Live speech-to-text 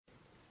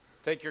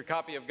Take your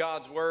copy of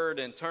God's Word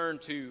and turn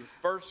to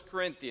 1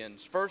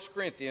 Corinthians. 1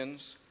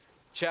 Corinthians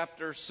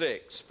chapter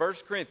 6. 1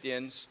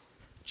 Corinthians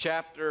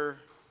chapter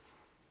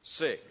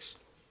 6.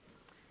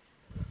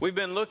 We've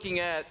been looking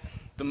at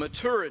the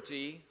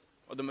maturity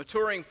or the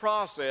maturing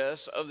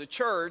process of the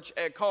church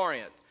at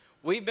Corinth.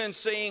 We've been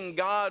seeing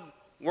God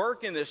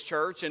work in this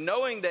church and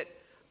knowing that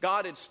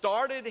God had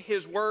started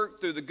His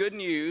work through the good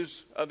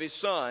news of His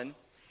Son,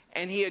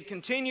 and He had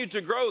continued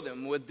to grow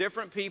them with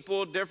different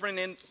people,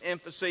 different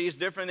emphases,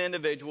 different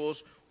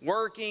individuals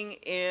working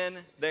in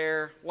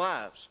their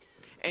lives.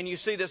 And you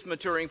see this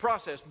maturing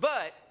process.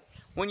 But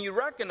when you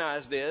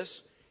recognize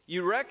this,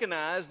 you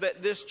recognize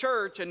that this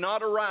church had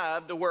not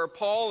arrived to where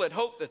Paul had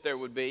hoped that there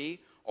would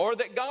be, or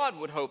that God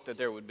would hope that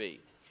there would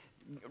be.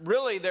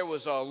 Really, there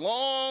was a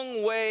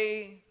long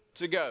way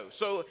to go.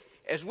 So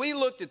as we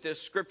looked at this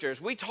scripture,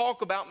 as we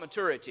talk about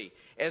maturity,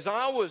 as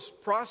I was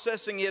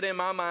processing it in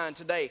my mind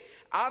today,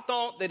 I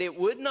thought that it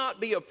would not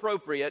be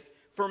appropriate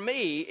for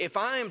me, if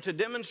I am to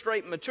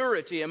demonstrate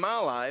maturity in my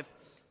life,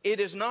 it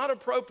is not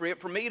appropriate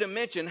for me to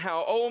mention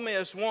how Ole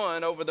Miss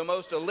won over the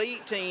most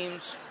elite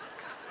teams.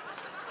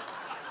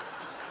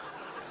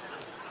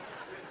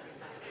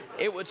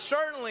 It would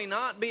certainly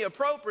not be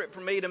appropriate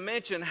for me to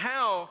mention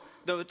how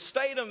the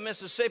state of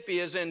Mississippi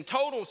is in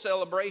total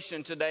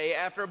celebration today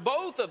after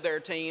both of their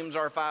teams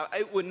are 5.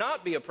 It would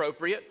not be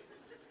appropriate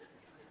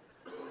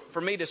for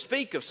me to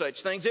speak of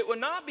such things. It would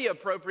not be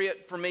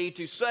appropriate for me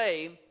to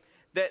say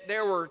that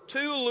there were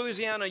 2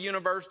 Louisiana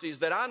universities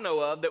that I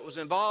know of that was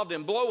involved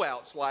in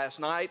blowouts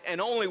last night,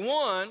 and only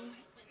one,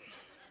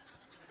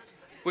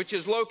 which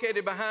is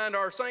located behind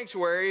our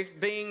sanctuary,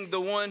 being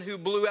the one who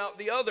blew out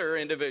the other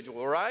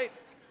individual, right?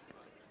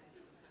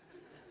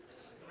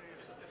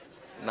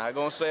 Not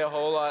going to say a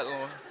whole lot,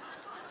 Lord.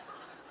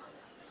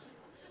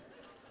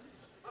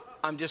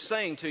 I'm just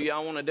saying to you, I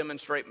want to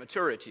demonstrate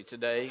maturity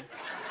today,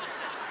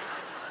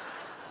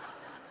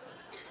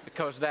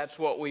 because that's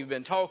what we've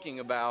been talking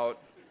about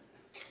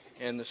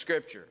in the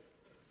Scripture.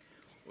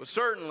 Well,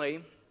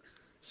 certainly,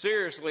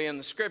 seriously in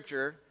the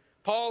Scripture,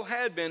 Paul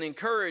had been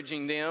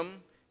encouraging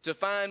them to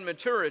find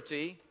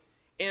maturity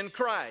in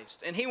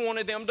Christ, and he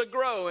wanted them to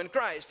grow in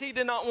Christ. He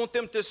did not want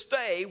them to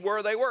stay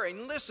where they were.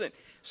 And listen,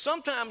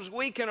 sometimes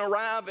we can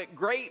arrive at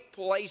great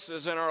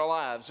places in our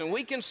lives, and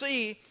we can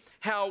see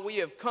how we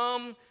have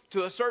come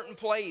to a certain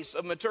place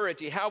of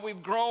maturity, how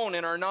we've grown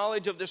in our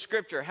knowledge of the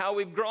Scripture, how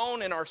we've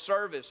grown in our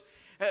service.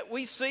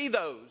 We see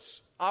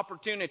those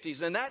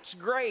opportunities, and that's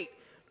great.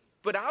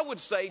 But I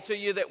would say to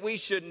you that we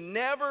should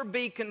never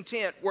be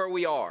content where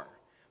we are,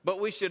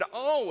 but we should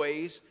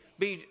always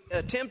be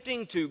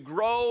attempting to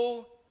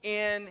grow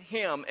in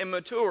Him and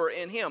mature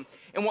in Him.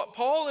 And what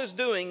Paul is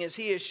doing is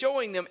he is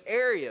showing them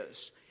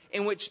areas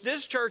in which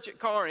this church at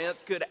Corinth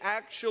could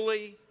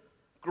actually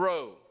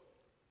grow.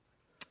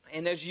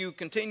 And as you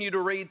continue to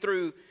read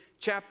through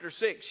chapter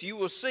 6, you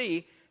will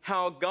see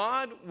how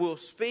God will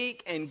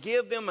speak and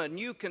give them a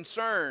new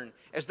concern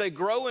as they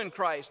grow in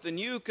Christ, a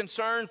new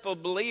concern for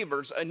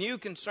believers, a new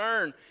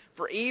concern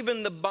for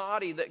even the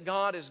body that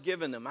God has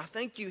given them. I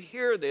think you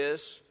hear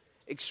this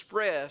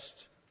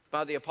expressed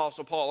by the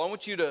Apostle Paul. I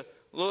want you to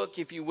look,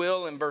 if you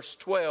will, in verse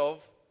 12.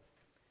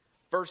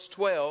 Verse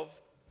 12,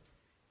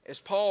 as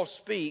Paul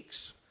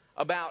speaks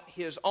about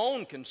his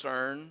own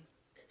concern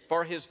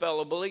for his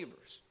fellow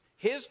believers,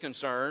 his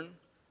concern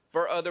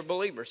for other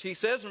believers. He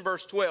says in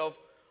verse 12,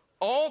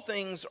 "All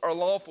things are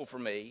lawful for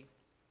me,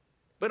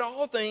 but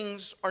all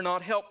things are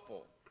not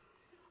helpful.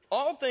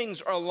 All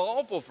things are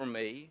lawful for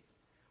me,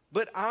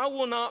 but I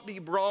will not be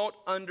brought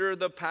under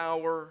the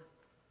power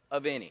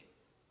of any."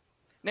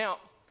 Now,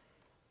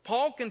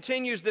 Paul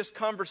continues this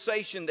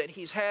conversation that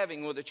he's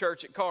having with the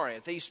church at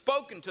Corinth. He's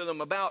spoken to them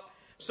about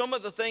some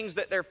of the things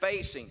that they're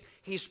facing.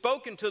 He's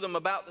spoken to them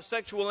about the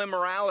sexual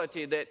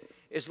immorality that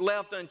is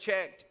left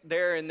unchecked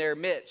there in their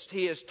midst.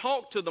 He has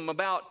talked to them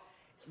about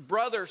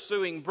brother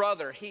suing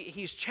brother.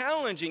 He's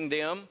challenging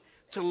them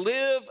to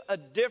live a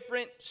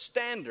different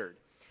standard.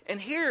 And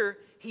here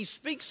he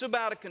speaks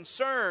about a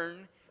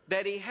concern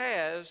that he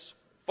has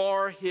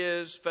for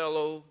his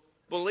fellow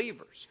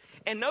believers.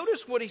 And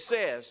notice what he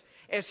says.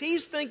 As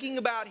he's thinking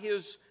about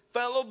his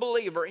fellow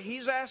believer,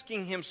 he's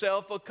asking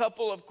himself a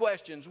couple of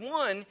questions.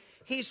 One,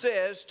 he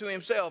says to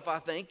himself, I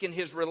think, in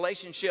his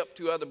relationship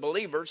to other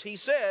believers, he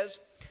says,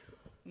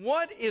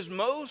 what is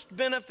most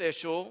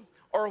beneficial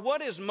or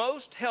what is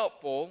most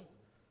helpful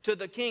to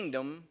the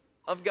kingdom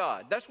of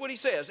God? That's what he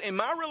says. In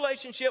my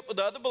relationship with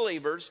other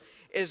believers,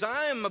 as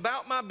I am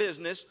about my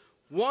business,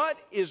 what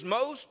is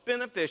most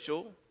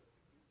beneficial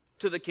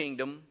to the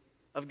kingdom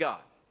of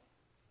God?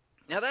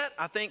 Now that,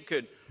 I think,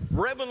 could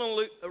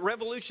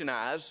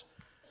revolutionize,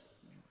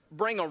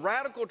 bring a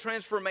radical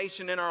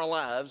transformation in our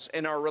lives,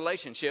 in our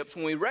relationships,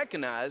 when we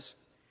recognize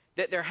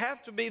that there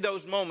have to be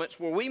those moments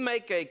where we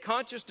make a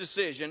conscious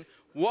decision,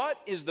 what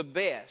is the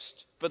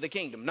best for the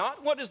kingdom?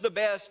 Not what is the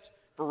best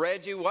for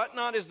Reggie, what's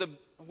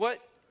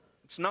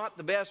not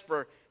the best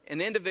for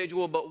an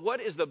individual, but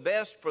what is the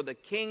best for the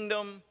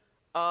kingdom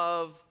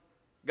of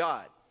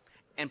God.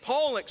 And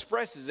Paul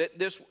expresses it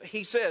this,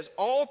 he says,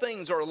 all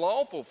things are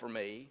lawful for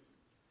me,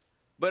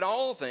 but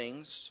all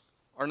things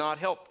are not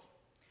helpful.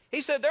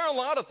 He said there are a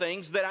lot of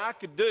things that I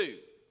could do.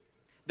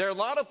 There are a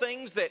lot of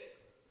things that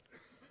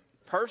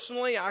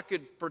personally I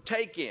could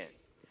partake in.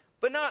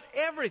 But not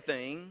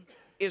everything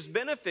is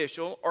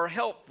beneficial or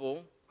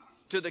helpful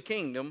to the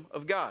kingdom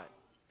of God.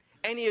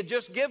 And he had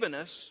just given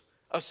us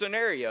a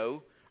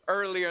scenario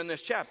earlier in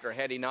this chapter,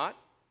 had he not?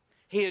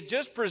 He had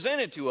just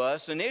presented to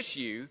us an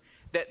issue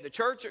that the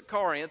church at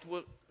Corinth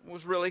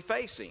was really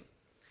facing.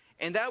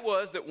 And that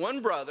was that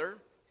one brother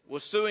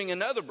was suing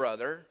another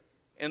brother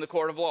in the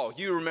court of law.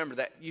 You remember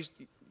that.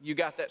 You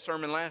got that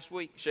sermon last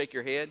week? Shake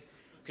your head,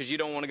 because you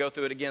don't want to go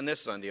through it again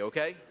this Sunday,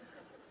 okay?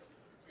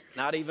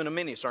 Not even a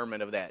mini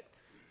sermon of that.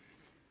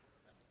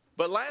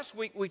 But last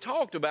week we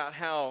talked about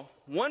how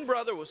one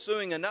brother was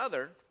suing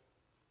another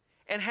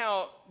and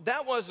how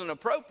that wasn't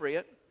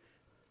appropriate,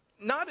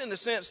 not in the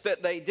sense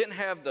that they didn't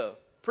have the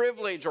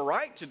privilege or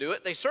right to do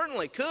it. They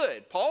certainly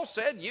could. Paul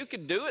said you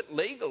could do it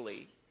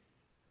legally.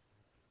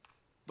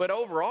 But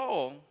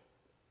overall,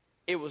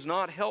 it was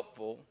not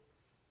helpful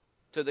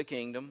to the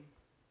kingdom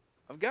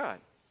of God.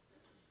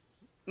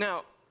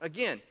 Now,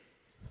 again,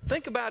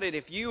 think about it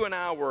if you and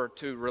I were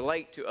to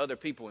relate to other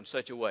people in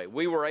such a way.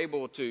 We were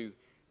able to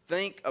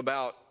think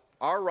about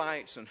our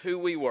rights and who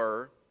we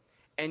were,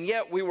 and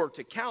yet we were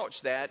to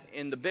couch that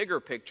in the bigger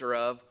picture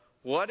of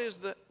what is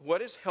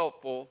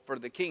helpful for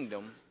the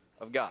kingdom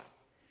of God.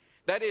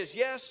 That is,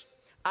 yes,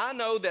 I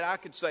know that I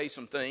could say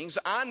some things.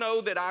 I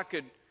know that I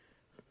could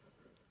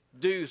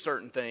do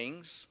certain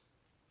things.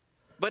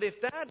 But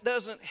if that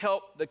doesn't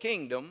help the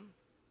kingdom,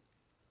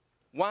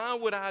 why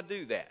would I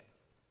do that?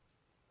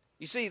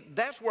 You see,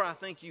 that's where I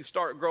think you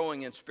start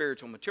growing in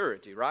spiritual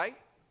maturity, right?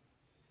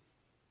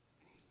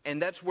 And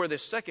that's where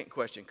this second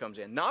question comes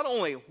in. Not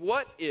only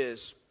what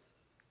is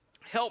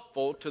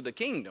helpful to the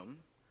kingdom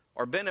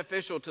or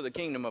beneficial to the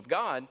kingdom of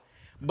God,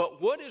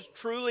 but what is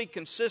truly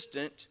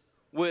consistent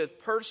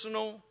with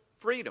personal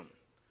freedom.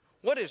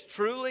 What is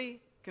truly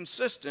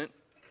consistent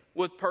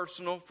with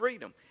personal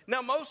freedom?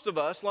 Now, most of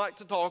us like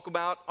to talk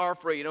about our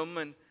freedom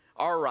and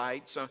our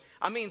rights.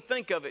 I mean,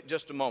 think of it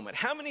just a moment.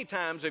 How many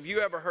times have you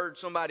ever heard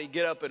somebody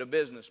get up at a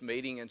business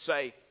meeting and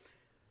say,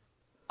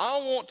 I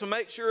want to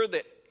make sure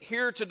that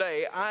here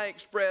today I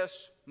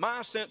express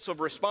my sense of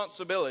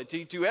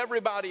responsibility to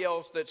everybody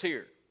else that's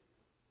here?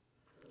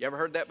 You ever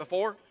heard that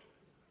before?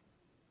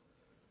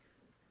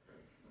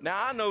 Now,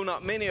 I know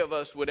not many of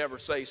us would ever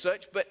say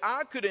such, but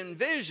I could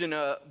envision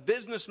a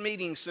business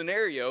meeting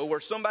scenario where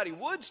somebody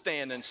would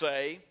stand and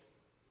say,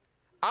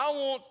 I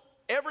want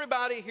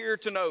everybody here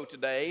to know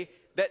today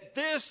that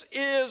this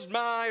is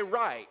my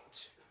right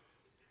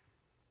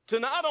to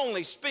not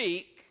only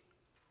speak,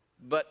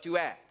 but to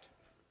act.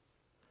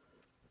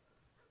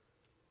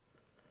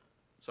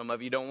 Some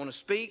of you don't want to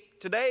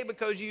speak today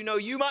because you know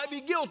you might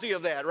be guilty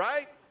of that,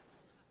 right?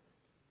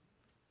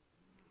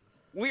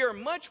 We are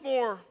much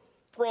more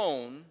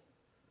prone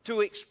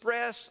to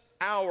express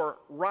our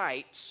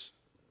rights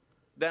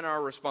than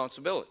our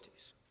responsibilities.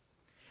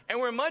 And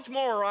we're much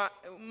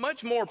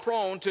more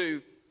prone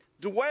to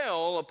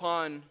dwell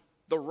upon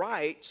the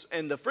rights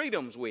and the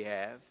freedoms we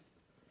have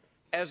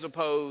as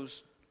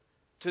opposed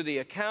to the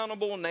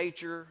accountable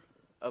nature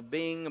of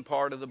being a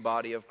part of the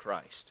body of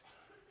Christ.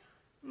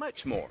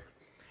 Much more.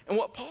 And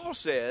what Paul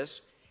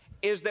says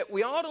is that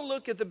we ought to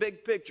look at the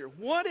big picture.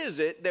 What is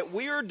it that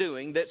we are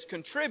doing that's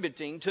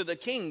contributing to the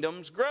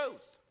kingdom's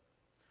growth?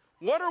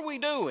 What are we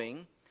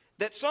doing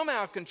that's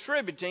somehow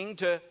contributing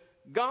to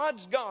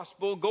God's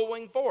gospel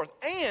going forth?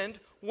 And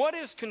what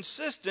is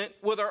consistent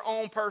with our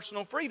own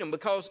personal freedom?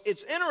 Because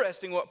it's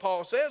interesting what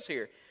Paul says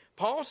here.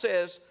 Paul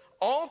says,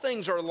 all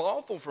things are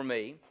lawful for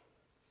me,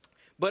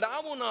 but I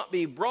will not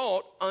be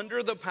brought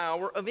under the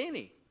power of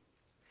any.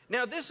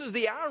 Now, this is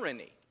the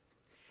irony.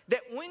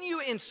 That when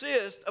you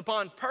insist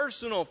upon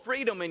personal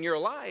freedom in your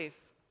life,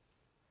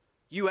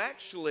 you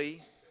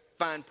actually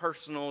find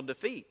personal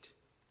defeat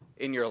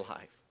in your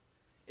life.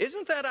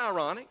 Isn't that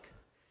ironic?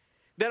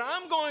 That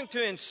I'm going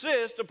to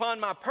insist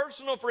upon my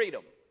personal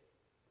freedom.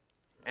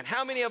 And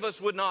how many of us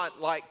would not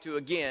like to,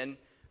 again,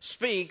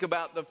 speak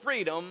about the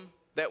freedom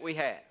that we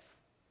have?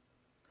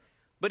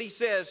 But he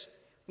says,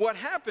 what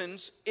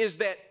happens is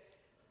that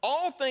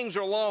all things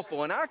are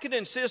lawful, and I could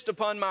insist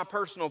upon my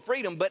personal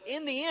freedom, but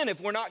in the end, if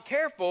we're not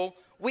careful,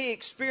 we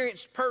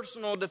experience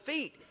personal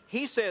defeat.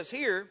 He says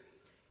here,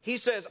 he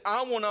says,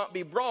 I will not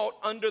be brought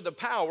under the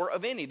power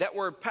of any. That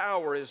word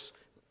power is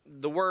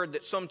the word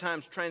that's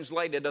sometimes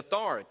translated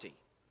authority.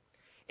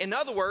 In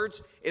other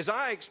words, as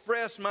I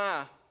express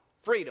my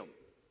freedom,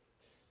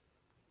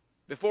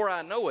 before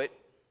I know it,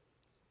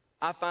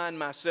 I find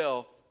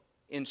myself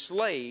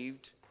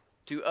enslaved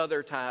to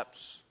other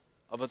types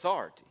of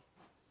authority.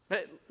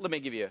 Let me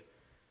give you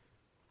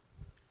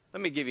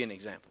an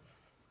example.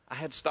 I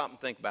had to stop and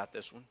think about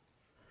this one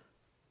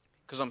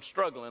because I'm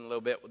struggling a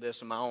little bit with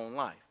this in my own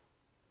life.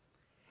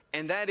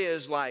 And that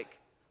is like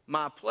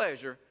my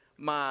pleasure,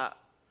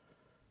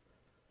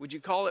 would you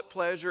call it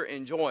pleasure,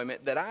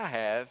 enjoyment that I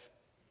have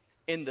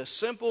in the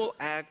simple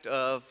act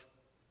of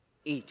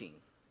eating.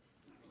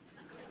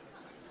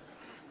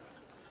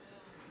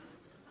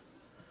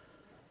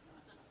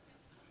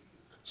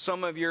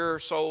 Some of your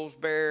souls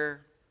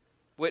bear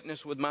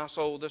witness with my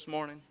soul this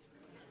morning.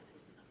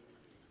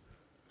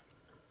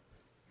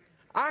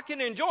 I can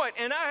enjoy it,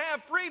 and I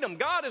have freedom.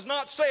 God has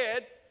not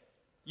said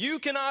you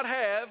cannot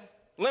have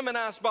lemon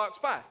icebox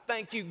pie.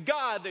 Thank you,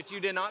 God, that you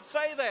did not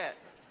say that.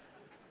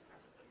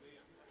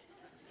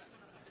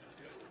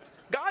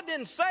 God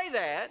didn't say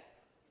that.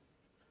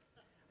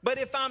 But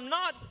if I'm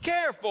not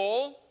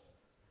careful,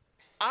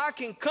 I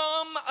can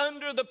come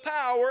under the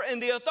power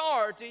and the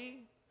authority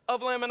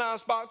of lemon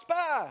icebox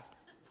pie.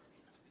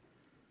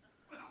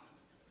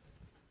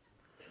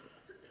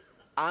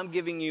 I'm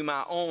giving you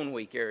my own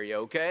weak area,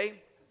 okay?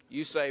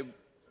 You say,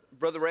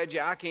 Brother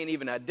Reggie, I can't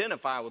even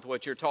identify with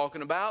what you're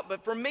talking about.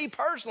 But for me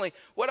personally,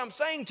 what I'm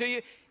saying to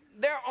you,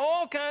 there are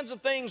all kinds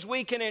of things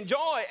we can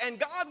enjoy, and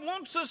God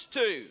wants us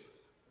to.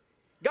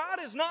 God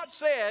has not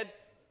said,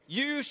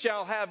 you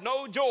shall have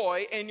no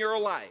joy in your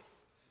life.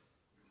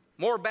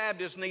 More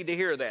Baptists need to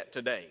hear that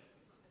today.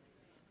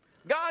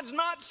 God's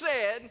not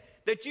said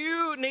that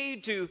you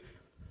need to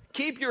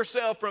keep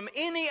yourself from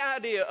any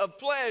idea of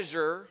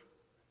pleasure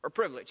or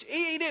privilege.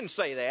 He didn't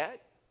say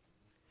that.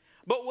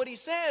 But what he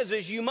says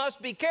is you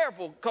must be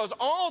careful, because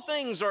all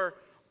things are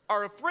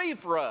free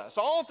for us.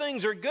 All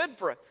things are good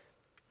for us.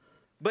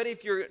 But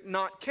if you're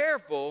not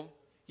careful,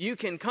 you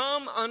can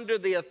come under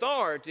the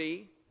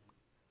authority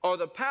or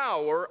the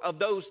power of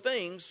those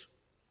things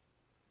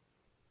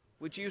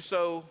which you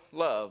so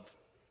love,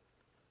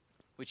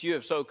 which you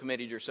have so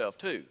committed yourself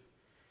to.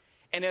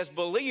 And as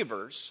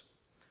believers,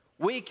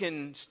 we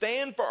can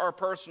stand for our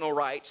personal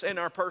rights and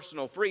our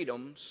personal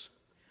freedoms,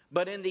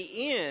 but in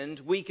the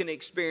end, we can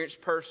experience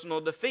personal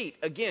defeat.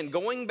 Again,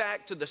 going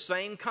back to the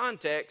same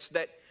context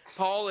that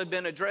Paul had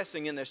been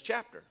addressing in this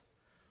chapter.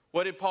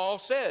 What did Paul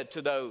say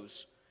to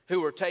those who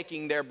were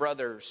taking their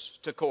brothers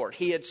to court?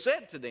 He had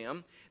said to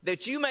them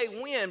that you may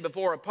win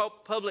before a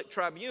public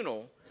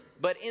tribunal,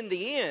 but in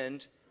the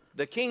end,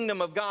 the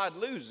kingdom of God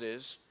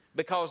loses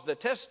because the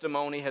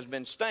testimony has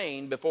been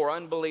stained before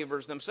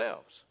unbelievers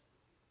themselves.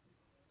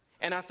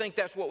 And I think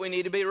that's what we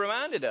need to be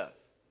reminded of.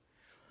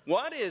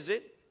 What is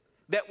it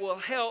that will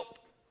help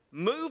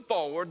move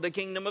forward the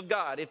kingdom of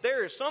God? If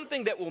there is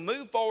something that will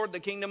move forward the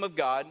kingdom of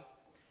God,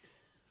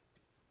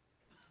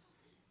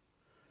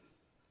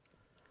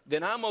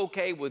 then I'm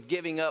okay with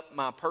giving up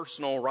my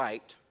personal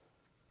right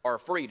or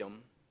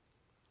freedom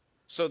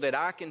so that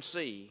I can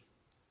see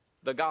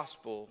the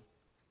gospel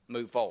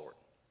move forward.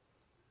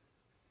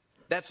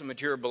 That's a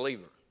mature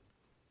believer.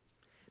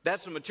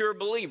 That's a mature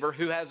believer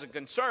who has a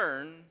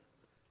concern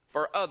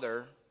for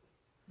other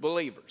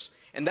believers.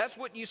 And that's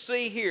what you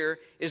see here,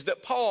 is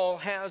that Paul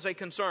has a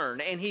concern.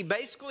 And he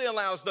basically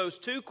allows those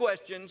two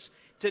questions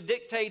to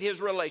dictate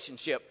his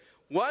relationship.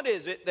 What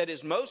is it that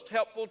is most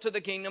helpful to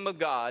the kingdom of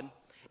God?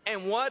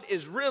 And what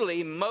is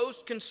really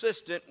most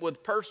consistent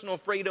with personal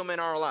freedom in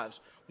our lives?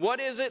 What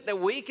is it that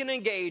we can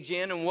engage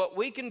in and what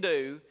we can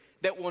do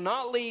that will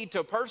not lead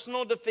to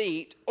personal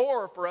defeat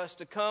or for us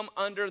to come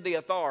under the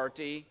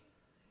authority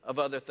of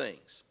other things?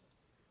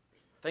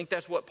 I think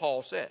that's what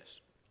Paul says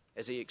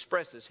as he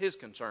expresses his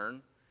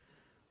concern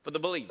for the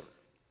believer.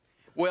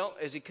 Well,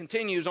 as he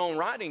continues on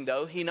writing,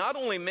 though, he not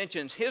only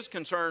mentions his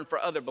concern for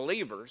other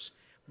believers,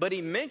 but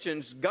he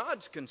mentions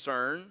God's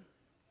concern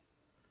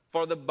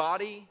for the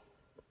body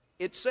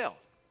itself.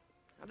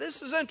 Now,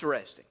 this is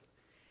interesting.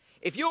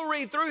 If you'll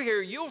read through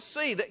here, you'll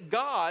see that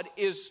God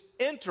is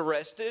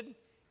interested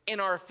in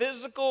our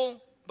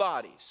physical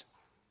bodies.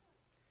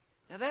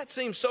 Now, that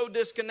seems so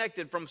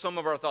disconnected from some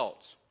of our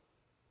thoughts.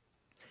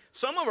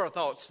 Some of our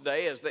thoughts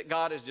today is that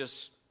God is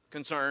just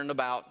concerned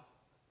about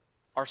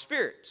our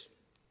spirits.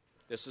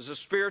 This is a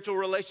spiritual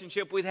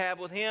relationship we have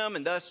with Him,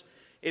 and thus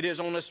it is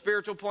on a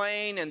spiritual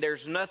plane, and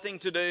there's nothing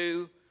to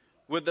do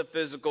with the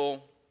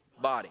physical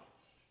body.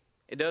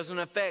 It doesn't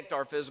affect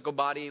our physical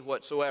body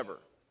whatsoever.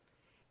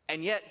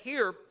 And yet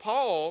here,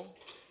 Paul,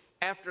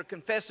 after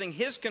confessing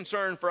his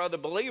concern for other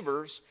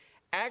believers,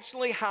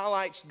 actually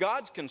highlights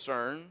God's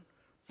concern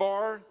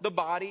for the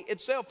body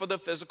itself, for the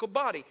physical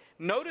body.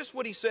 Notice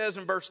what he says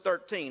in verse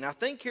 13. I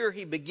think here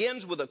he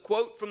begins with a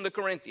quote from the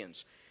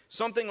Corinthians.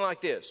 Something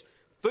like this: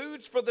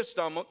 foods for the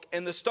stomach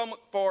and the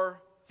stomach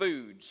for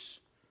foods.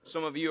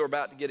 Some of you are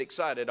about to get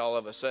excited all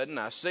of a sudden.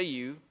 I see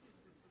you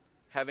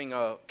having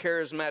a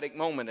charismatic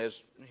moment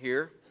as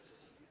here.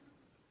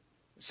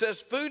 It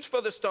says foods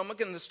for the stomach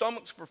and the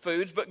stomach's for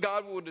foods, but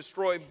God will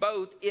destroy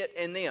both it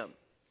and them.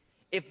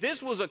 If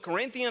this was a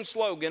Corinthian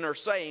slogan or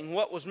saying,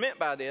 what was meant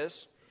by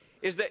this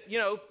is that,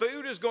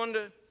 food is going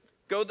to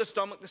go to the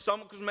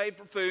stomach was made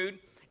for food.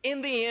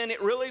 In the end,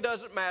 it really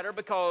doesn't matter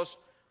because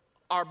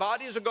our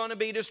bodies are going to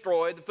be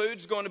destroyed, the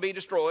food's going to be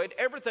destroyed,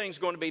 everything's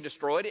going to be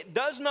destroyed. It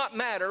does not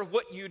matter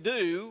what you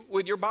do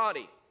with your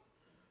body.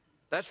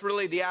 That's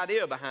really the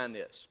idea behind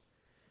this.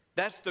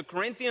 That's the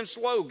Corinthian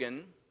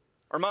slogan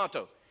or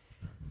motto.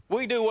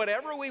 We do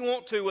whatever we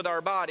want to with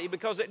our body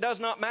because it does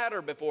not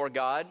matter before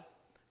God.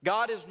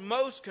 God is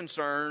most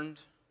concerned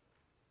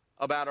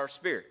about our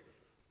spirit.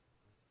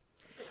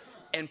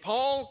 And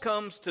Paul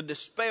comes to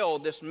dispel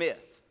this myth.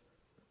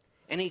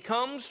 And he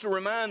comes to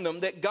remind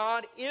them that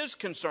God is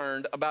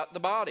concerned about the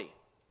body.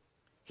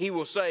 He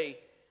will say,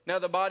 now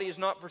the body is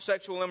not for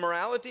sexual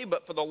immorality,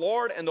 but for the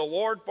Lord, and the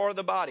Lord for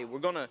the body. We're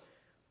going to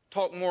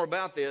talk more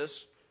about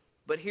this,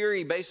 but here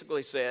he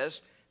basically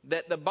says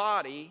that the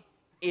body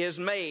is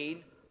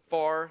made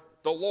for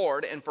the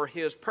Lord and for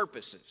His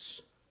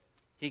purposes.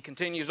 He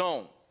continues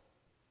on.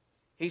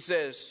 He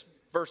says,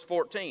 verse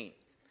 14,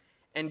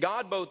 and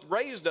God both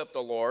raised up the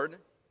Lord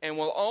and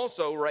will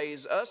also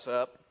raise us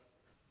up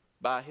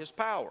by His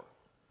power.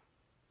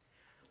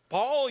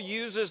 Paul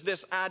uses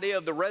this idea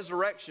of the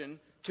resurrection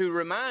to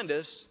remind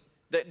us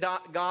that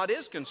God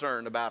is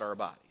concerned about our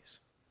bodies.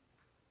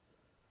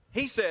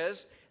 He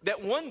says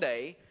that one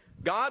day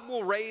God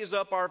will raise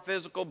up our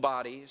physical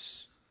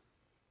bodies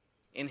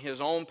in His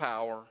own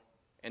power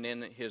and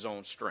in His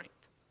own strength.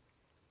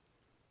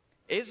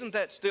 Isn't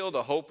that still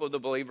the hope of the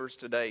believers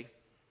today?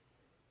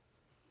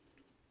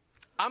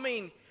 I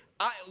mean,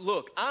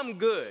 I'm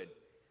good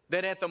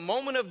that at the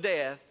moment of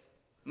death,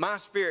 my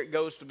spirit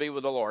goes to be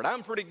with the Lord.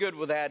 I'm pretty good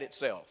with that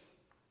itself.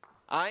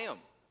 I am.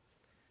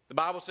 The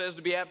Bible says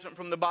to be absent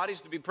from the body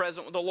is to be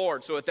present with the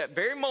Lord. So at that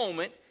very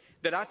moment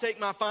that I take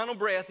my final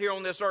breath here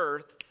on this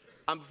earth,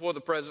 I'm before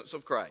the presence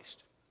of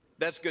Christ.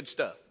 That's good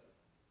stuff.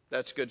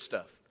 That's good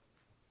stuff.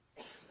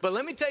 But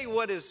let me tell you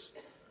what is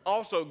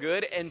also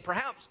good, and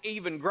perhaps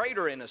even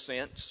greater in a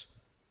sense,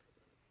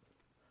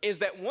 is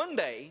that one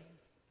day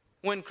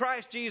when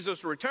Christ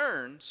Jesus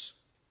returns,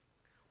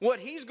 what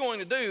He's going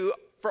to do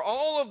for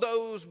all of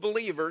those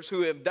believers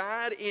who have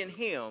died in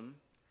Him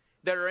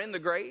that are in the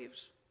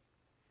graves,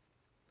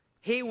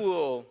 He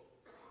will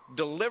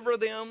deliver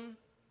them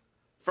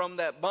from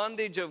that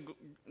bondage of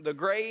the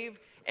grave,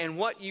 and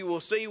what you will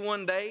see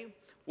one day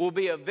will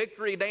be a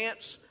victory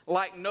dance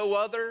like no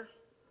other,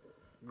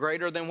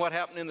 greater than what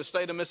happened in the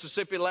state of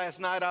Mississippi last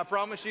night, I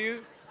promise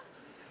you.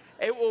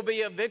 It will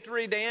be a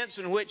victory dance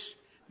in which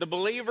the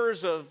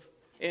believers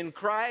in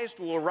Christ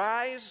will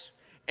rise,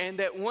 and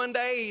that one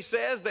day He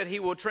says that He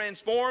will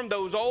transform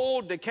those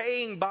old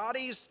decaying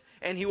bodies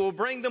and He will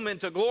bring them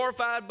into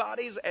glorified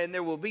bodies, and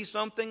there will be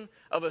something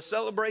of a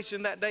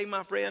celebration that day,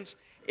 my friends.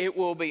 It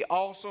will be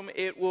awesome.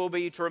 It will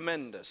be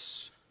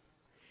tremendous.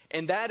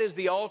 And that is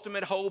the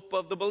ultimate hope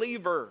of the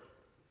believer.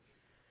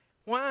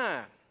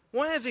 Why?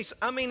 Why is He?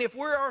 I mean, if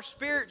we're our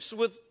spirits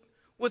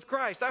with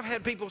Christ, I've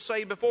had people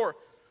say before,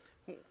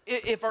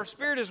 if our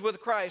spirit is with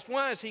Christ,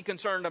 why is He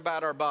concerned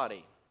about our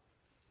body?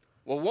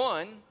 Well,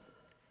 one,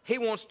 He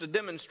wants to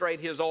demonstrate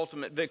His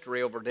ultimate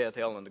victory over death,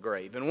 hell, and the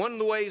grave. And one of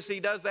the ways He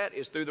does that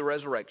is through the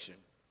resurrection.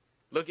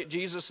 Look at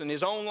Jesus in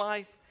His own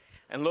life,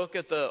 and look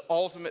at the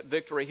ultimate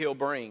victory He'll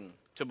bring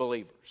to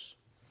believers.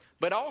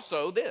 But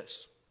also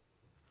this,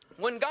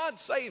 when God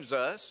saves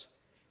us,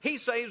 He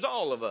saves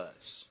all of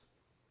us.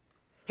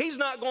 He's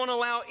not going to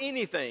allow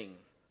anything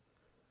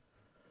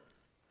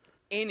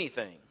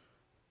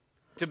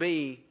to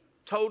be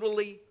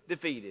totally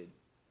defeated,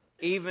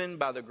 even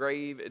by the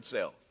grave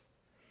itself.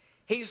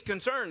 He's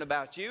concerned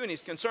about you, and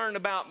He's concerned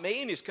about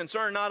me, and He's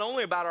concerned not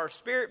only about our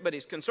spirit, but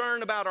He's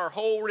concerned about our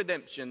whole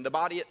redemption, the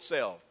body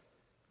itself.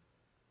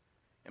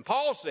 And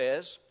Paul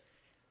says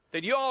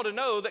that you ought to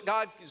know that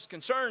God is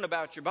concerned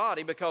about your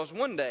body, because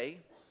one day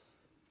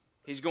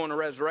He's going to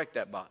resurrect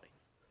that body,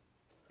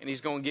 and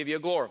He's going to give you a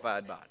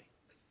glorified body.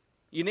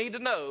 You need to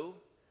know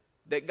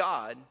that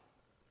God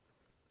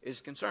is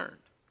concerned.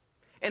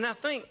 And I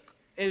think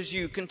as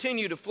you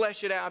continue to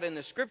flesh it out in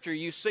the Scripture,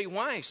 you see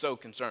why He's so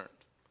concerned.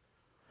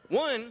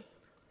 One,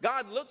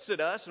 God looks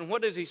at us, and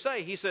what does He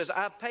say? He says,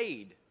 I've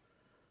paid.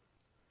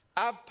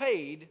 I've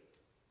paid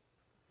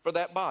for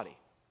that body.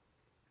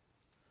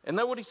 Isn't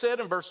that what He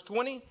said in verse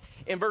 20?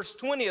 In verse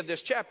 20 of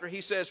this chapter,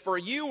 He says, for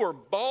you were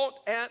bought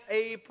at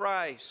a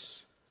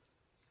price.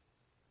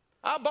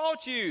 I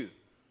bought you.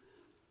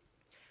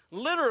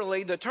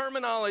 Literally, the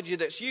terminology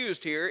that's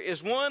used here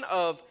is one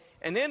of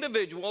an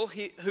individual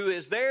who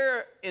is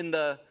there in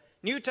the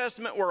New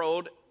Testament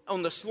world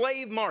on the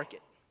slave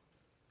market.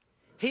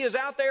 He is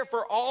out there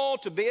for all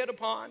to bid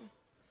upon.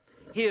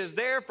 He is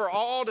there for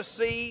all to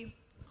see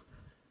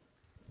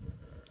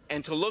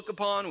and to look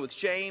upon with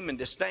shame and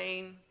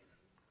disdain.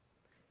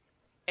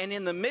 And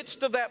in the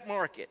midst of that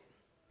market,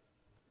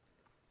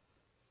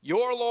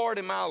 your Lord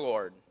and my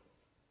Lord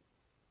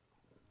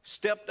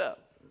stepped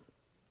up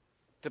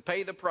to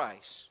pay the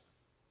price.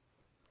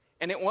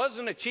 And it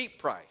wasn't a cheap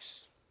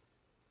price.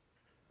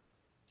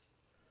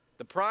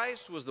 The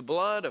price was the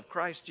blood of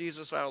Christ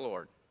Jesus our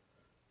Lord.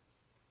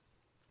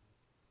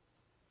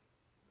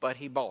 But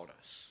He bought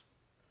us.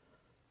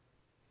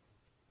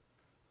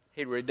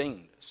 He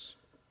redeemed us.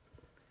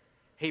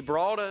 He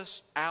brought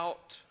us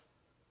out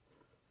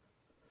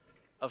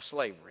of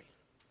slavery.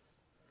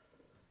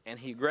 And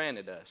He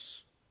granted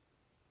us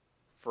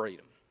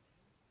freedom.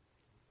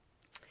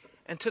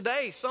 And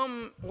today,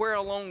 somewhere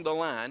along the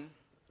line,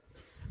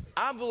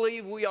 I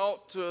believe we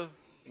ought to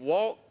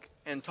walk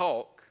and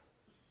talk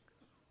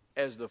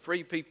as the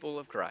free people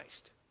of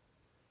Christ.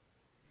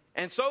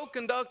 and so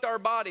conduct our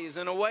bodies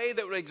in a way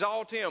that would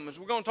exalt Him, as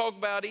we're going to talk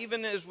about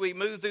even as we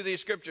move through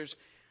these scriptures,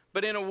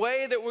 but in a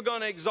way that we're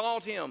going to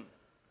exalt Him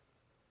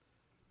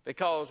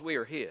because we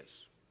are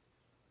His.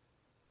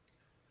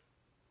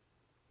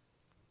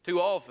 Too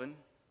often,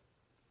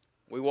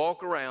 we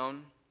walk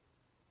around,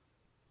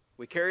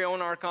 we carry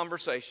on our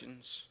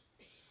conversations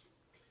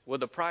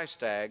with the price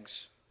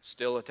tags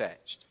still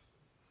attached.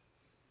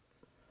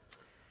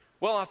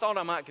 Well, I thought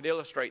I could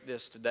illustrate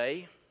this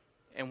today,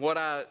 and what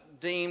I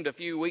deemed a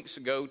few weeks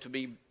ago to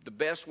be the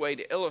best way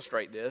to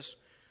illustrate this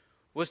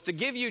was to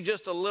give you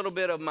just a little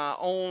bit of my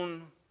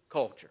own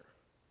culture.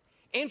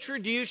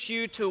 Introduce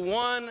you to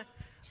one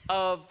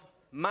of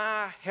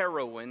my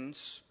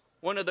heroines,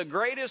 one of the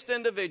greatest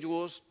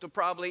individuals to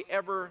probably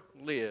ever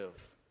live.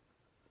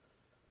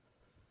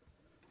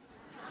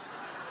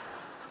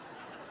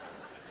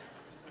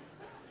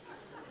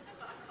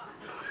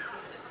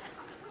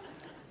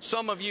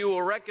 Some of you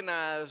will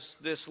recognize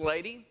this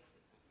lady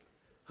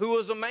who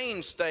was a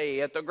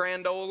mainstay at the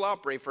Grand Ole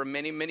Opry for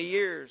many, many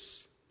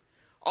years.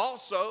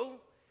 Also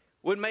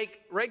would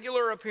make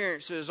regular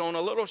appearances on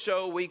a little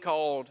show we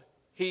called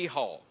Hee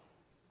Haw.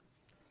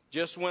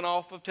 Just went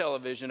off of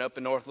television up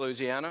in North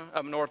Louisiana,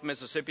 up North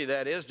Mississippi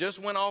that is, just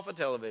went off of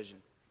television.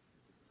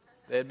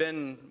 They had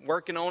been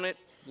working on it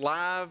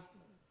live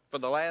for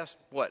the last,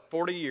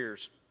 40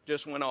 years.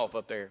 Just went off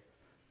up there.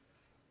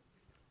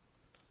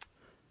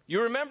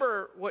 You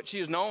remember what she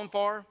is known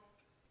for?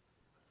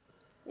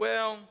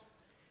 Well,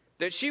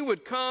 that she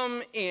would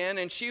come in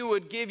and she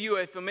would give you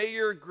a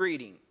familiar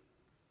greeting.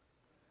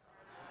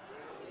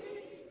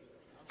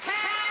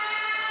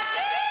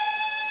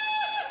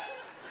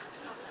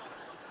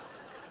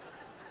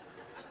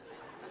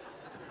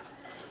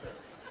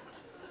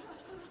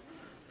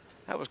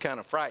 That was kind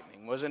of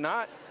frightening, was it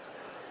not?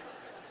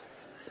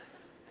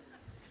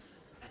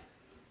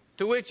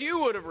 To which you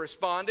would have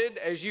responded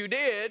as you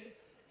did,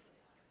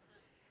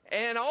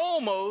 and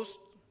almost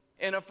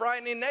in a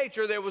frightening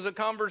nature, there was a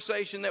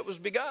conversation that was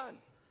begun.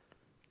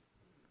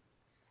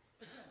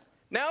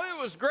 Now,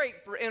 it was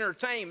great for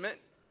entertainment.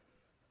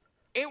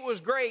 It was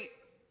great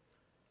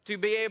to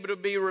be able to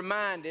be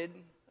reminded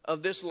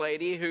of this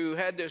lady who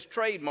had this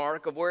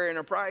trademark of wearing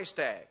her price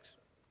tags.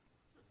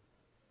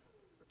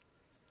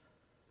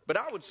 But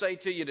I would say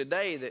to you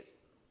today that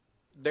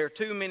there are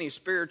too many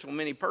spiritual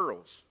mini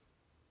pearls.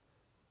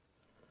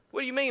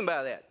 What do you mean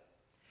by that?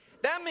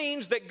 That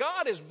means that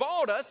God has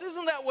bought us.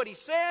 Isn't that what He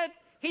said?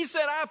 He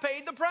said, I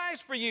paid the price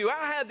for you.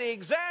 I had the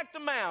exact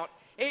amount.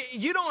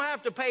 You don't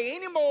have to pay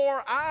any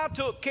more. I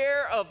took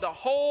care of the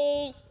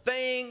whole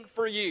thing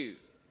for you.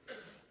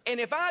 And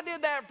if I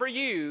did that for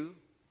you,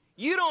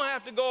 you don't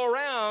have to go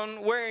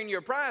around wearing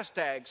your price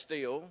tag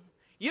still.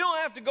 You don't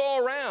have to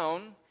go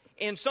around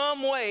in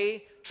some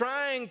way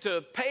trying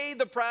to pay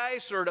the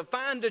price or to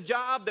find a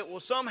job that will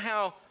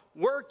somehow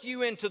work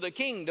you into the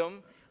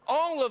kingdom.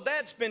 All of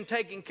that's been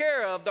taken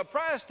care of. The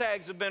price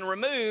tags have been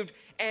removed,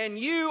 and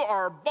you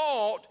are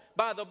bought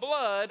by the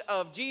blood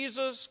of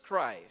Jesus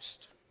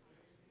Christ.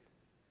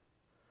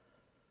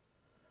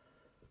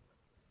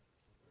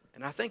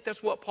 And I think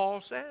that's what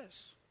Paul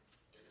says.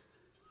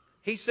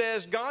 He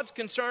says God's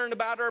concerned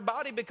about our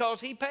body because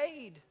He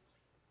paid.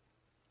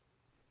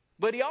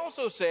 But He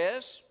also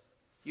says,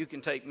 you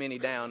can take many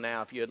down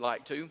now if you'd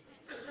like to.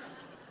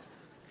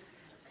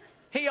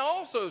 He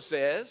also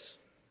says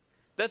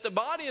that the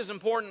body is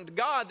important to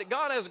God, that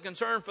God has a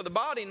concern for the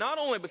body not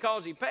only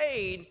because He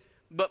paid,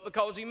 but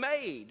because He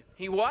made.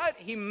 He what?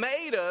 He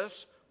made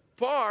us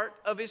part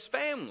of His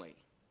family.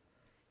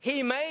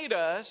 He made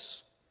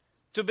us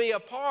to be a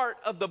part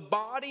of the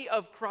body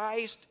of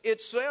Christ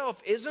itself.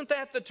 Isn't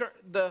that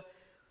the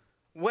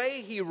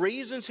way he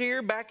reasons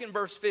here back in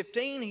verse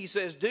 15? He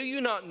says, do you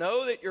not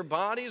know that your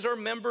bodies are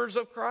members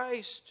of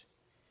Christ?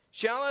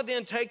 Shall I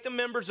then take the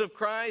members of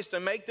Christ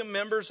and make them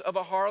members of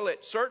a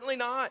harlot? Certainly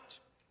not.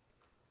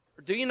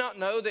 Or do you not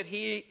know that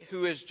he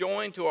who is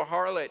joined to a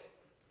harlot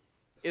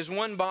is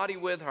one body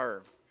with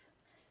her?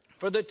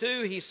 For the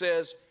two, he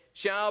says,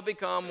 shall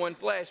become one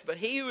flesh. But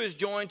he who is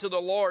joined to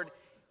the Lord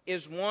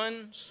is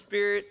one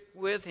spirit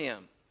with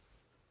Him.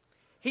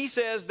 He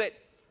says that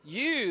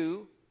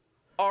you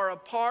are a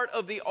part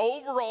of the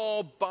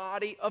overall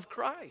body of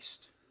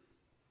Christ.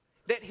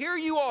 That here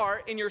you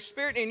are in your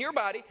spirit, in your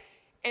body,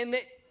 and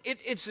that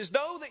it's as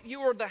though that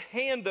you are the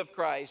hand of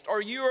Christ, or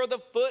you are the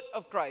foot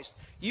of Christ.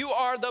 You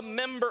are the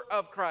member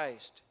of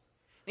Christ.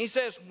 And he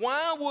says,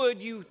 why would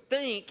you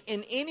think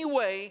in any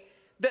way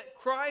that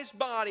Christ's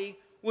body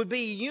would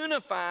be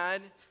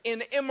unified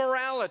in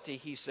immorality,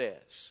 he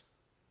says.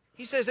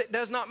 He says it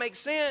does not make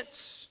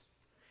sense.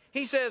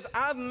 He says,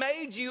 I've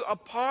made you a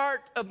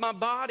part of my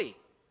body.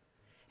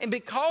 And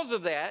because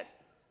of that,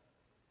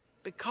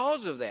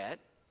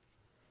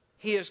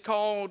 He has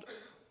called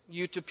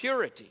you to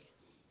purity.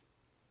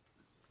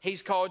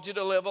 He's called you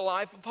to live a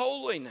life of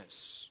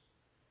holiness.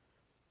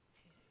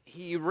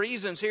 He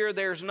reasons here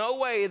there's no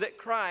way that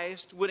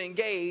Christ would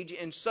engage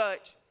in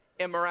such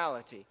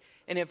immorality.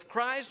 And if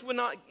Christ would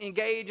not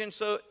engage in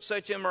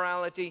such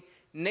immorality,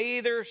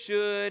 neither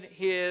should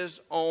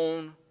His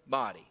own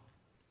body.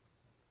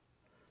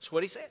 That's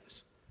what he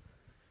says.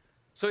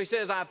 So he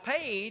says, I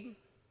paid,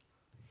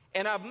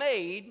 and I've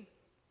made,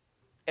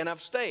 and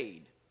I've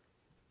stayed.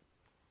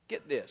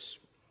 Get this.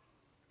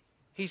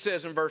 He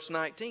says in verse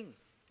 19,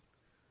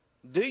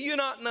 do you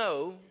not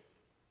know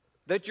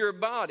that your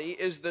body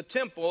is the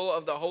temple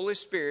of the Holy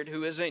Spirit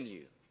who is in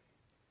you,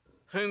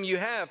 whom you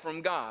have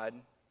from God,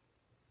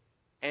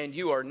 and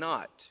you are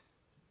not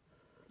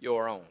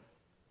your own?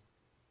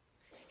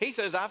 He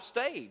says, I've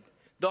stayed.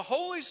 The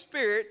Holy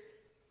Spirit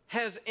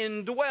has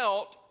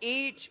indwelt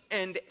each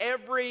and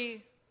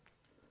every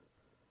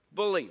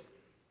believer.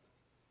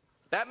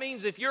 That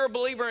means if you're a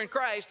believer in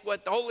Christ,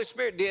 what the Holy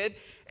Spirit did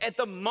at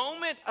the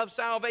moment of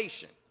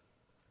salvation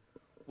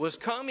was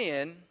come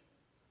in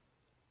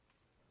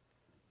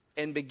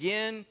and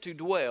begin to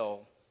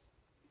dwell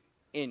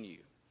in you.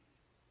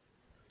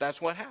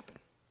 That's what happened.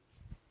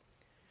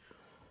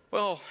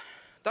 Well,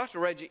 Dr.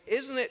 Reggie,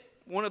 isn't it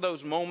one of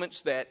those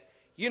moments that,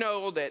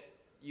 that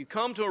you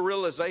come to a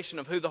realization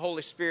of who the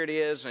Holy Spirit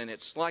is, and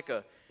it's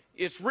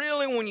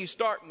really when you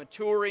start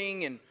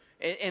maturing,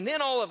 and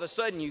then all of a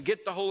sudden you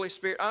get the Holy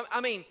Spirit.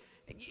 I mean,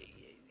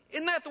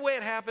 isn't that the way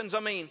it happens? I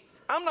mean,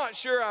 I'm not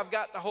sure I've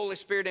got the Holy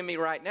Spirit in me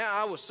right now.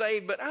 I was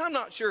saved, but I'm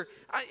not sure.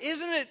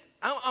 Isn't it?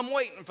 I'm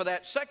waiting for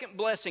that second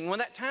blessing. When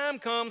that time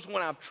comes,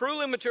 when I've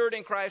truly matured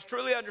in Christ,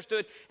 truly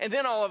understood, and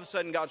then all of a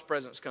sudden God's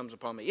presence comes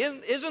upon me.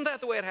 Isn't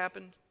that the way it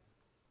happened?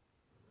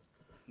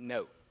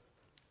 No.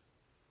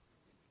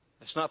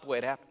 That's not the way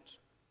it happens.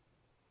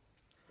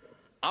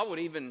 I would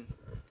even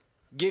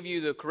give you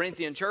the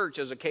Corinthian church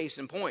as a case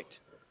in point.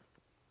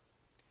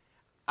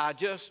 I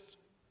just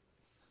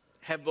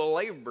have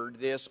belabored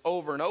this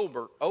over and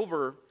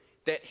over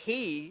that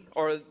he,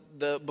 or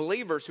the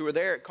believers who are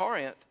there at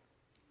Corinth,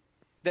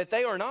 that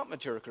they are not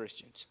mature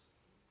Christians.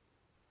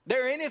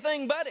 They're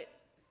anything but it.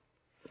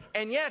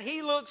 And yet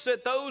he looks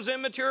at those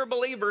immature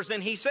believers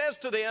and he says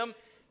to them,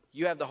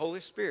 you have the Holy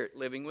Spirit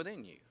living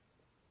within you.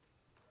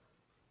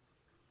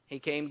 He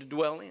came to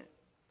dwell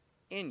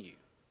in you.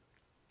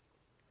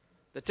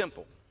 The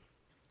temple.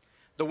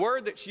 The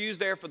word that's used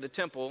there for the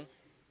temple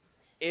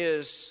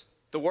is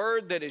the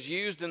word that is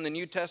used in the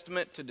New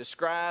Testament to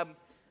describe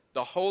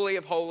the Holy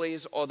of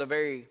Holies, or the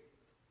very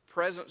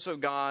presence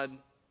of God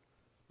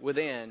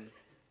within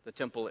the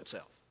temple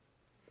itself.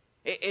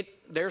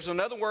 There's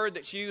another word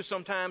that's used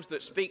sometimes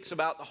that speaks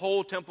about the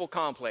whole temple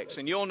complex.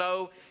 And you'll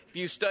know, if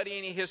you study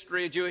any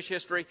history, Jewish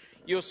history,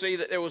 you'll see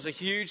that there was a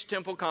huge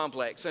temple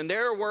complex. And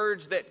there are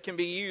words that can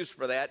be used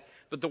for that.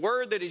 But the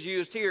word that is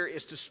used here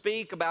is to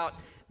speak about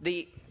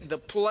the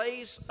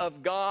place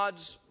of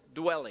God's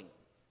dwelling.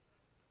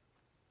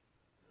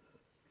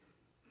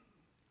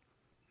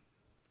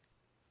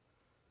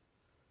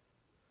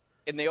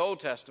 In the Old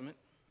Testament,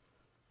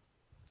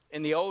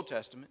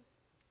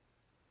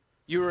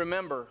 you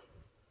remember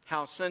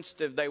how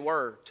sensitive they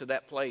were to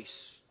that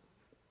place,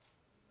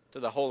 to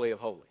the Holy of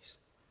Holies.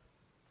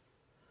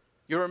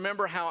 You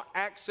remember how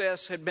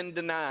access had been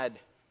denied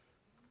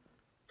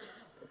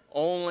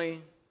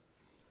only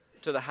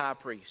to the high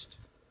priest.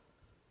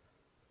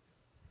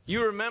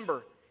 You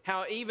remember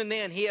how even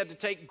then he had to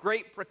take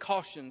great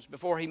precautions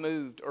before he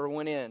moved or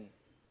went in.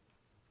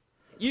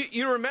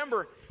 You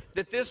remember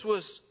that this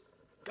was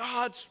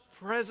God's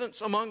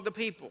presence among the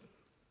people.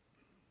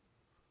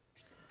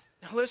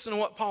 Now listen to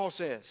what Paul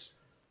says.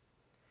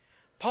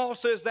 Paul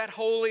says that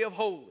Holy of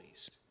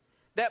Holies,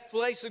 that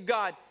place of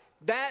God,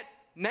 that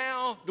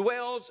now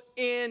dwells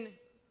in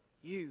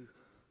you.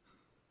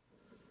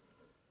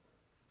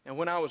 And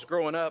when I was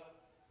growing up,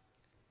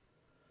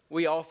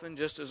 we often,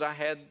 just as I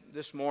had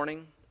this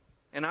morning,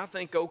 and I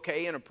think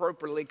okay and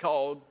appropriately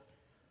called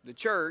the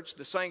church,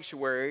 the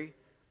sanctuary,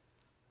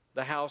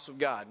 the house of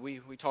God. We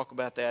talk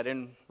about that.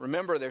 And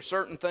remember, there's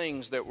certain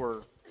things that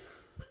were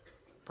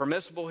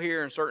permissible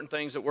here and certain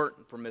things that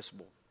weren't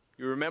permissible.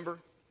 You remember?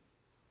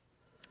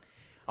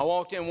 I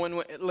walked in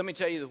let me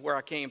tell you where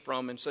I came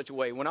from in such a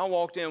way. When I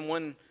walked in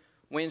one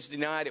Wednesday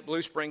night at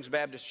Blue Springs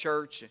Baptist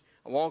Church,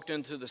 I walked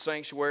into the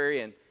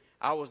sanctuary, and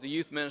I was the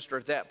youth minister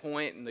at that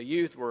point, and the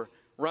youth were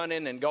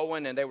running and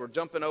going, and they were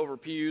jumping over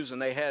pews,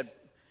 and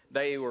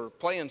they were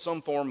playing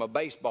some form of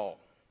baseball.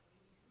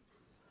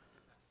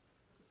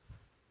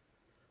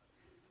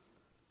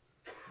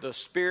 The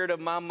spirit of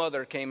my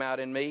mother came out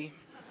in me.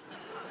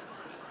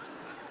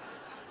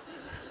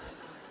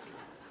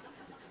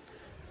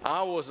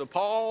 I was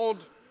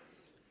appalled.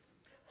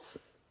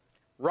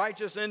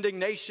 Righteous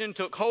indignation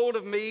took hold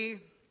of me,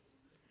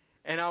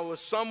 and I was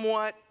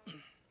somewhat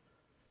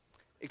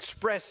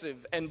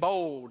expressive and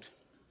bold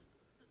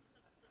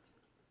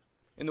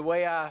in the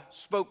way I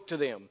spoke to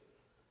them.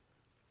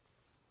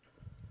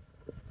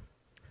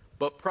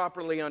 But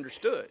properly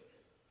understood.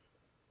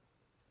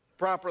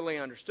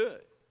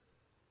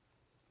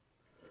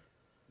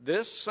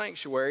 This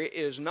sanctuary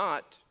is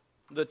not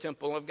the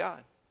temple of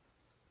God.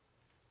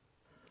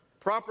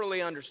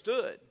 Properly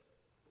understood,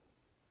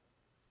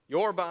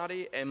 your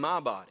body and my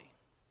body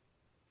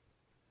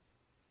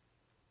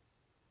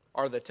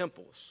are the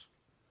temples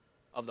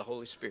of the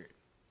Holy Spirit.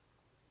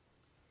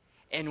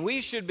 And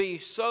we should be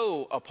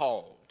so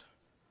appalled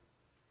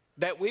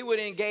that we would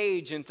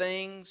engage in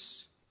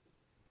things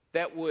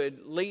that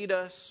would lead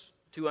us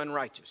to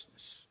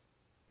unrighteousness.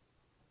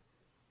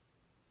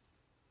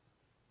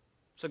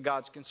 So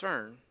God's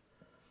concerned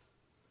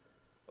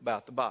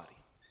about the body.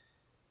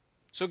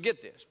 So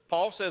get this.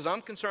 Paul says,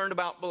 I'm concerned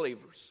about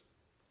believers.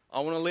 I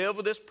want to live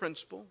with this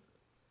principle.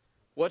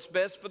 What's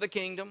best for the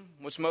kingdom?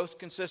 What's most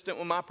consistent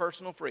with my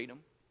personal freedom?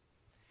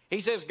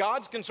 He says,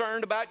 God's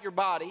concerned about your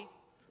body.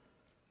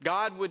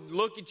 God would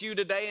look at you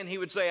today and He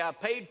would say, I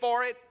paid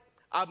for it.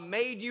 I've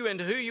made you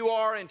into who you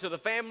are, into the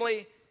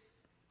family.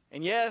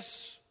 And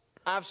yes,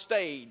 I've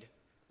stayed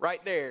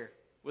right there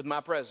with my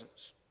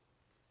presence.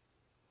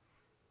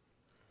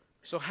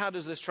 So how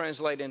does this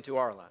translate into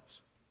our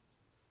lives?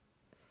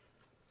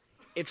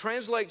 It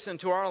translates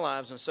into our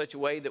lives in such a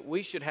way that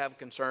we should have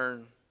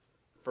concern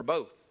for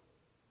both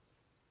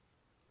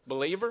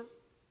believer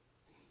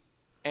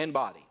and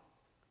body.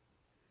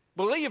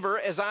 Believer,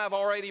 as I've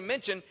already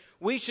mentioned,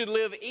 we should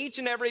live each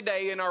and every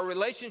day in our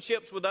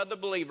relationships with other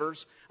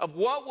believers of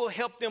what will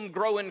help them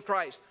grow in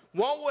Christ.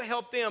 What will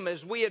help them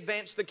as we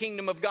advance the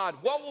kingdom of God?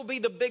 What will be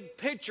the big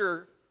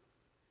picture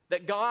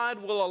that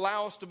God will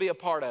allow us to be a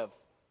part of?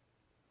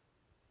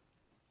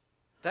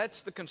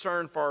 That's the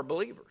concern for our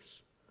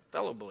believers,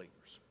 fellow believers.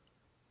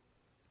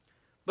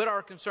 But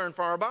our concern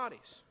for our bodies.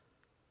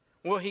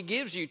 Well, He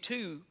gives you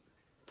two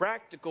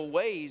practical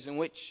ways in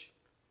which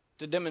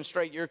to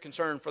demonstrate your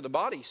concern for the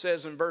body. He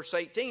says in verse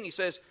 18, He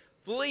says,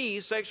 flee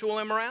sexual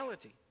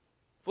immorality.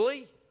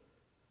 Flee.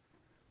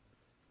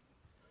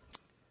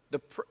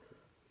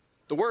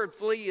 The word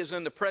flee is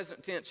in the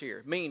present tense here.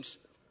 It means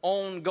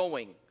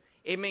ongoing.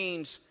 It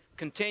means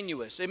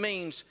continuous. It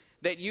means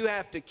that you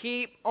have to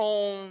keep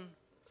on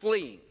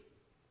fleeing.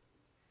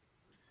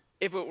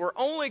 If it were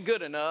only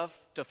good enough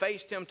to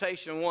face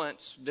temptation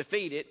once,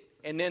 defeat it,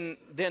 and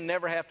then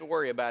never have to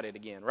worry about it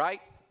again,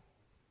 right?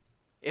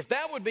 If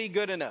that would be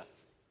good enough.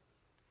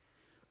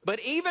 But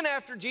even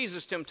after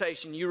Jesus'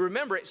 temptation, you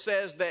remember it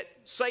says that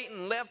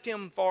Satan left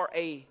him for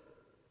a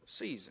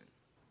season.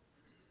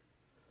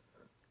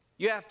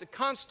 You have to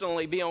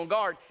constantly be on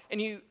guard,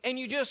 and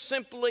you just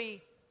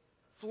simply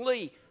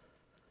flee.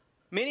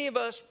 Many of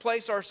us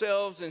place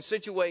ourselves in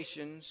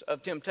situations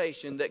of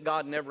temptation that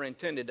God never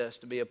intended us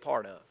to be a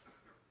part of.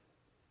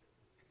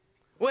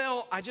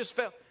 Well, I just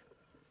felt,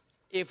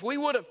 if we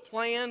would have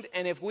planned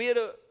and if we had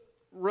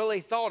really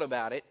thought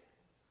about it,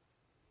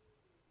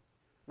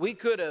 we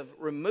could have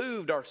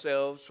removed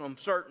ourselves from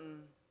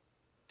certain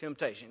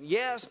temptation.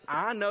 Yes,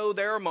 I know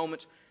there are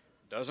moments.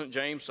 Doesn't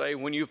James say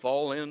when you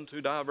fall into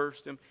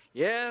diverse temptations?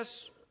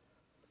 Yes,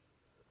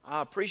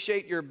 I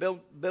appreciate your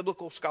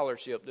biblical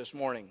scholarship this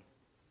morning.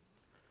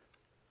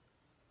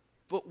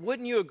 But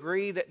wouldn't you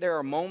agree that there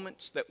are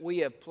moments that we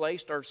have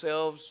placed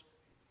ourselves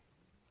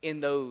in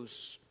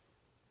those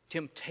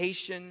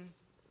temptation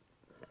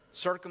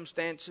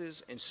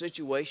circumstances and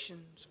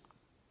situations,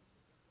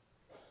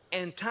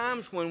 and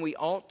times when we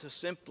ought to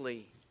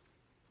simply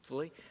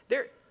flee?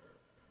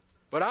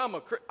 But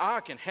I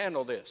can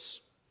handle this.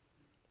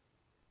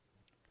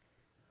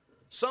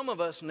 Some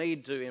of us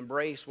need to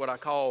embrace what I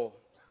call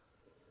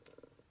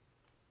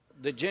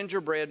the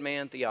gingerbread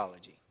man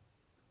theology.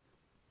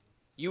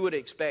 You would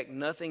expect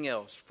nothing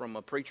else from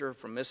a preacher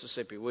from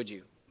Mississippi, would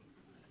you?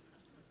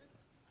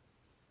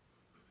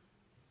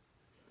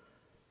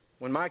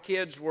 When my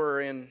kids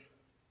were in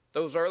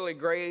those early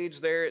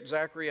grades there at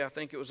Zachary, I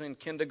think it was in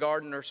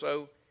kindergarten or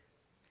so,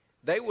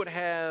 they would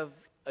have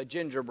a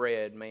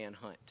gingerbread man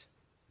hunt.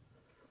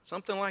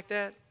 Something like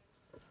that.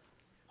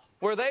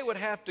 Where they would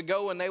have to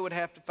go and they would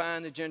have to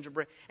find the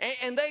gingerbread.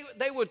 And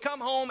they would come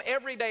home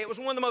every day. It was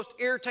one of the most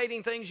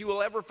irritating things you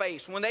will ever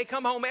face. When they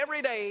come home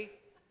every day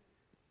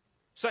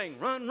saying,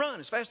 run, run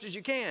as fast as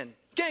you can.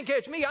 You can't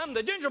catch me, I'm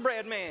the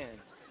gingerbread man.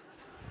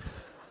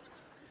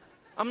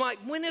 I'm like,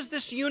 when is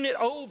this unit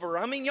over?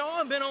 I mean, y'all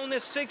have been on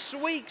this 6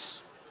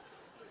 weeks.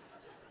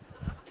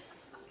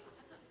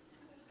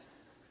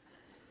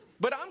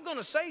 But I'm going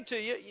to say to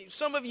you,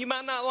 some of you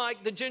might not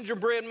like the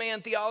gingerbread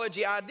man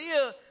theology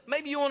idea.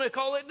 Maybe you want to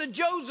call it the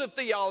Joseph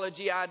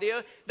theology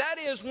idea. That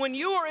is, when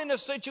you are in a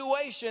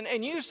situation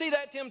and you see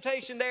that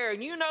temptation there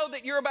and you know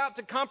that you're about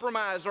to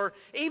compromise, or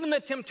even the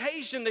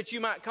temptation that you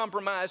might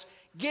compromise,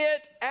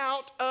 get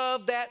out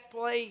of that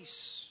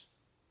place.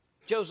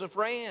 Joseph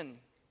ran.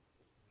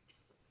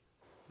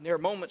 And there are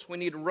moments we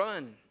need to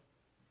run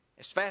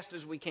as fast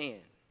as we can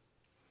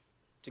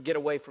to get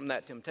away from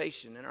that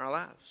temptation in our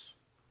lives.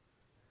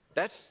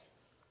 That's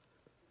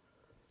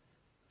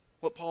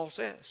what Paul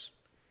says.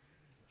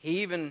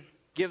 He even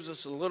gives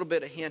us a little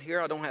bit of hint here.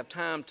 I don't have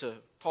time to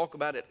talk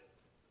about it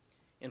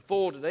in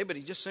full today, but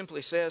he just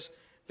simply says,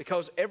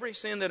 because every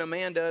sin that a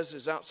man does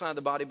is outside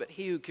the body, but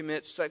he who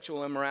commits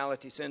sexual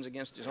immorality sins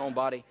against his own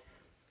body.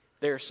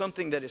 There's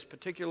something that is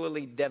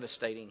particularly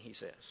devastating, he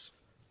says,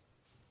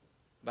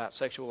 about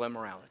sexual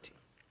immorality.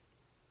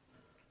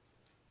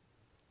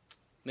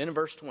 Then in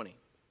verse 20,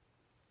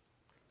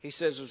 he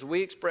says, as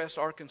we express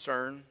our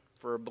concern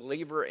for a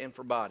believer and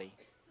for body,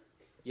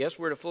 yes,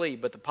 we're to flee,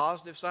 but the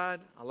positive side,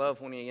 I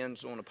love when he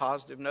ends on a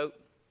positive note.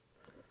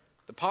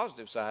 The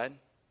positive side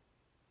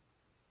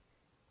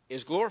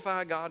is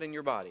glorify God in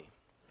your body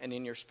and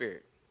in your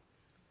spirit,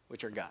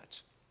 which are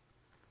God's.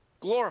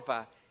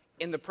 Glorify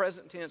in the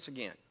present tense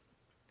again.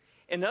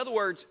 In other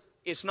words,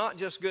 it's not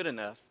just good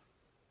enough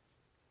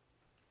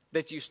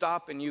that you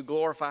stop and you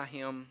glorify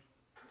Him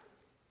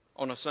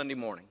on a Sunday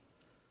morning.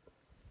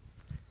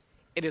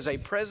 It is a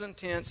present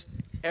tense,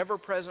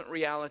 ever-present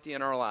reality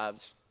in our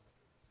lives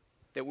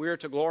that we are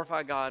to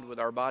glorify God with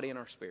our body and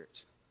our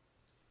spirits.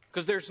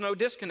 Because there's no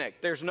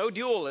disconnect. There's no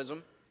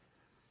dualism.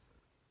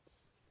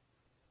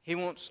 He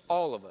wants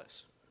all of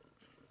us.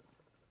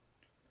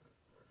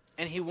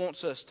 And He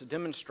wants us to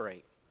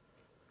demonstrate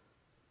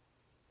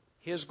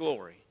His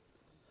glory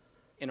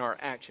in our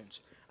actions.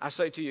 I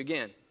say to you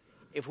again,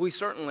 if we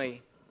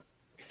certainly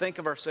think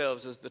of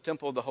ourselves as the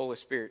temple of the Holy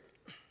Spirit,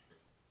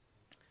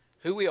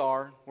 who we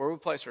are, where we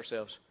place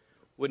ourselves,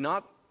 would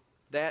not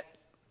that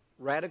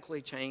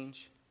radically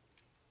change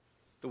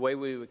the way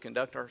we would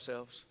conduct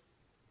ourselves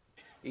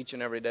each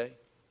and every day?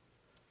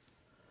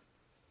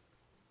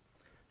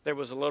 There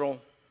was a little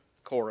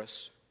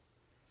chorus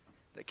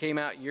that came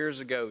out years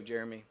ago,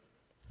 Jeremy.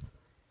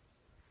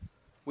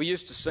 We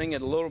used to sing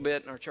it a little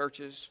bit in our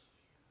churches.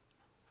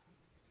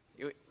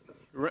 It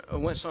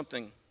went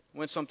something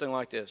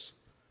like this.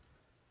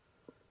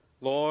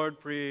 Lord,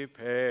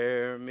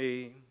 prepare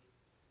me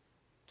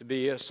to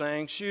be a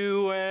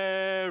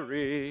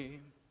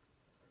sanctuary,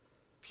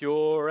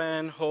 pure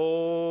and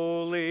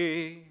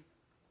holy,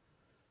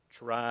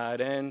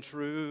 tried and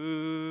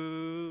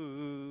true.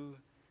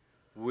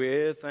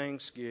 With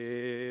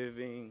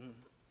thanksgiving,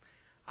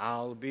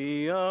 I'll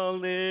be a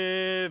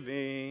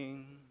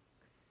living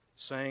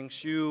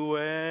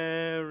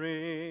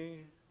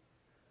sanctuary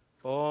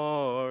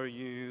for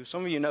you.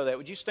 Some of you know that.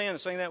 Would you stand and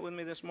sing that with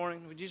me this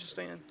morning? Would you just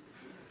stand?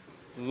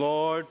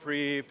 Lord,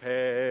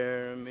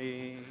 prepare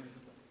me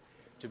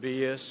to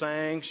be a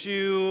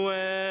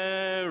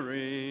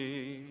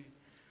sanctuary,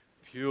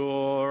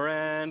 pure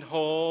and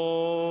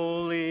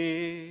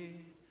holy,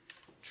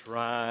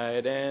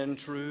 tried and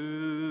true.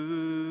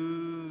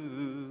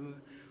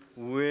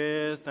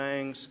 With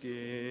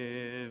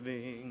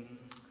thanksgiving,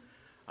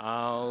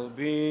 I'll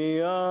be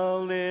a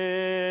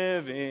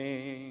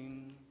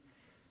living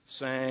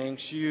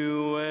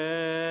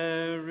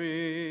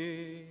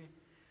sanctuary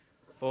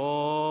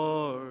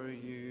for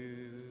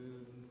you.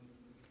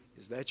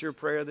 Is that your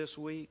prayer this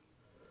week?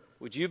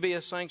 Would you be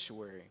a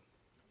sanctuary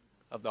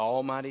of the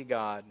Almighty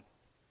God,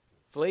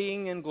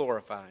 fleeing and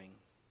glorifying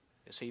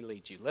as He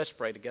leads you? Let's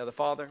pray together.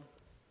 Father,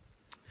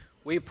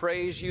 we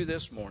praise You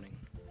this morning.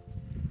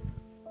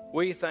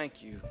 We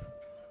thank You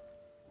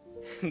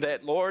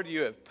that, Lord,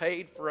 You have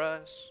paid for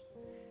us,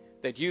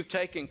 that You've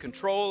taken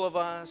control of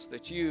us,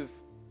 that You've,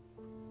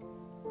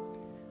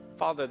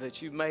 Father,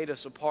 that You've made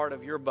us a part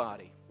of Your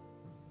body.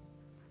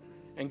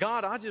 And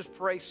God, I just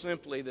pray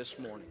simply this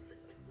morning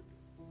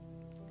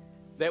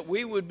that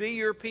we would be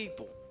Your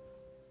people,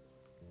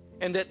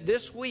 and that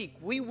this week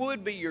we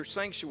would be Your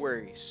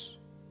sanctuaries,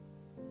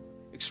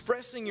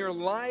 expressing Your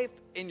life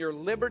and Your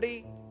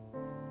liberty.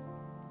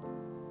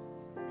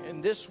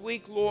 And this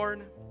week,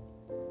 Lord,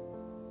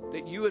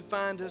 that You would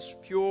find us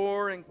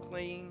pure and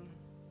clean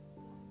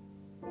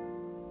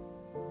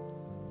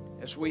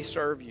as we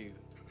serve You.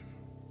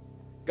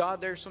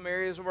 God, there's some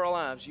areas of our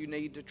lives You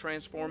need to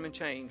transform and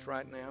change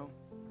right now.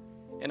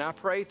 And I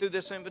pray through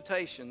this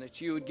invitation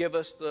that You would give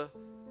us the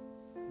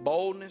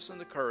boldness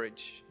and the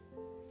courage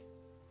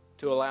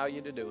to allow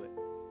You to do it.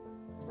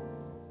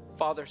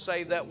 Father,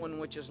 save that one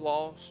which is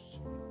lost.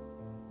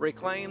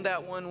 Reclaim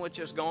that one which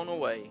has gone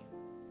away.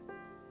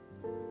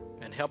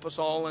 And help us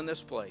all in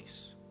this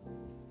place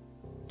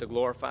to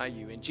glorify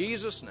You. In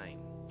Jesus' name,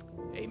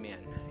 amen.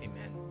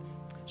 Amen.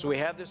 So we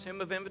have this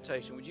hymn of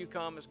invitation. Would you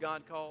come as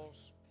God calls?